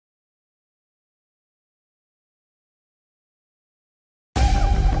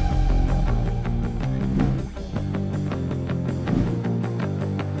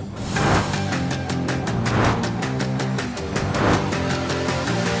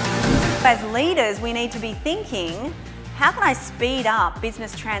As leaders, we need to be thinking, how can I speed up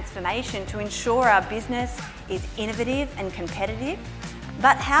business transformation to ensure our business is innovative and competitive?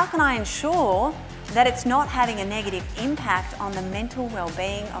 But how can I ensure that it's not having a negative impact on the mental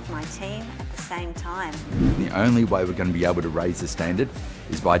well-being of my team at the same time? The only way we're going to be able to raise the standard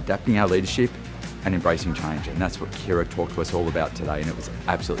is by adapting our leadership and embracing change, and that's what Ciara talked to us all about today, and it was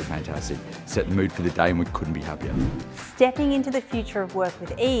absolutely fantastic. Set the mood for the day and we couldn't be happier. Stepping into the future of work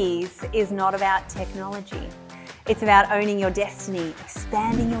with ease is not about technology. It's about owning your destiny,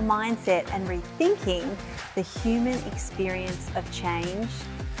 expanding your mindset and rethinking the human experience of change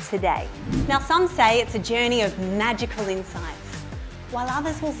today. Now, some say it's a journey of magical insights, while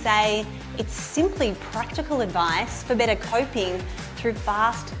others will say it's simply practical advice for better coping through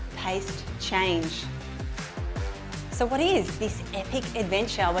fast-paced change. So what is this epic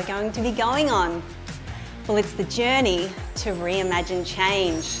adventure we're going to be going on? Well, it's the journey to reimagine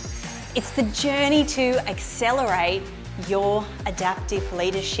change. It's the journey to accelerate your adaptive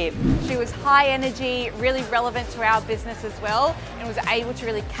leadership. She was high energy, really relevant to our business as well, and was able to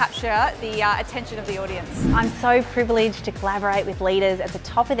really capture the attention of the audience. I'm so privileged to collaborate with leaders at the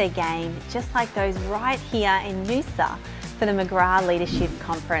top of their game, just like those right here in Noosa for the McGrath Leadership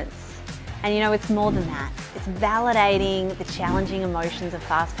Conference. And you know, it's more than that. It's validating the challenging emotions of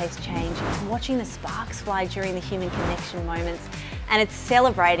fast-paced change. It's watching the sparks fly during the human connection moments. And it's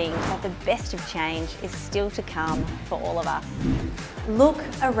celebrating that the best of change is still to come for all of us. Look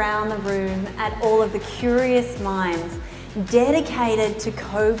around the room at all of the curious minds dedicated to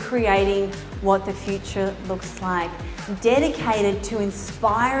co-creating what the future looks like, dedicated to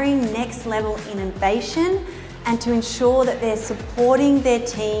inspiring next-level innovation and to ensure that they're supporting their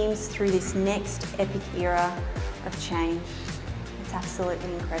teams through this next epic era of change. It's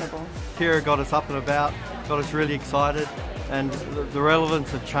absolutely incredible. Ciara got us up and about, got us really excited, and the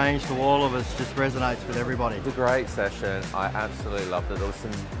relevance of change to all of us just resonates with everybody. It was a great session. I absolutely loved it. There were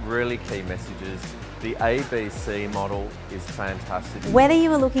some really key messages. The ABC model is fantastic. Whether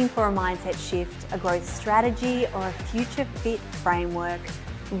you are looking for a mindset shift, a growth strategy, or a future fit framework,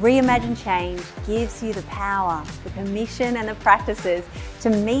 Reimagine Change gives you the power, the permission and the practices to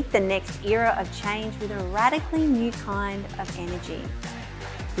meet the next era of change with a radically new kind of energy.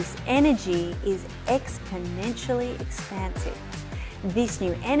 This energy is exponentially expansive. This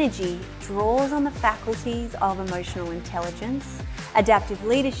new energy draws on the faculties of emotional intelligence, adaptive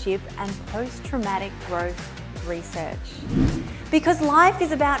leadership, and post-traumatic growth research. Because life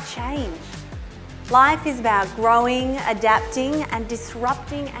is about change. Life is about growing, adapting, and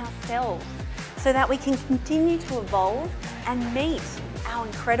disrupting ourselves so that we can continue to evolve and meet our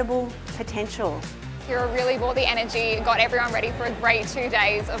incredible potential. Ciara really brought the energy, got everyone ready for a great 2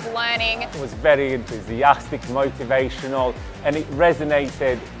 days of learning. It was very enthusiastic, motivational, and it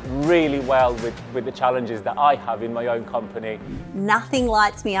resonated really well with the challenges that I have in my own company. Nothing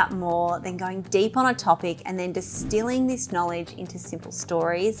lights me up more than going deep on a topic and then distilling this knowledge into simple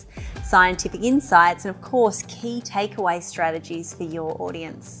stories, scientific insights, and of course, key takeaway strategies for your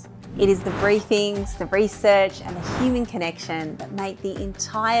audience. It is the briefings, the research, and the human connection that make the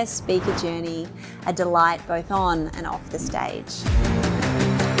entire speaker journey a delight both on and off the stage.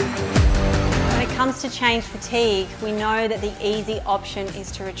 When it comes to change fatigue, we know that the easy option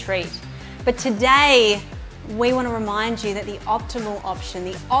is to retreat. But today, we want to remind you that the optimal option,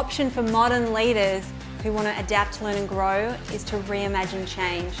 the option for modern leaders who want to adapt, learn, and grow, is to reimagine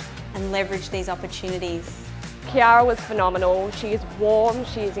change and leverage these opportunities. Ciara was phenomenal. She is warm,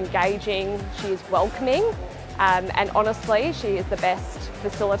 she is engaging, she is welcoming, and honestly, she is the best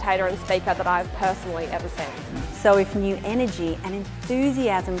facilitator and speaker that I've personally ever seen. So if new energy and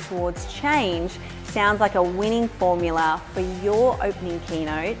enthusiasm towards change sounds like a winning formula for your opening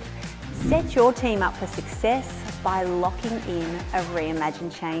keynote, set your team up for success by locking in a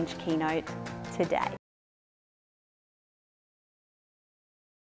Reimagine Change keynote today.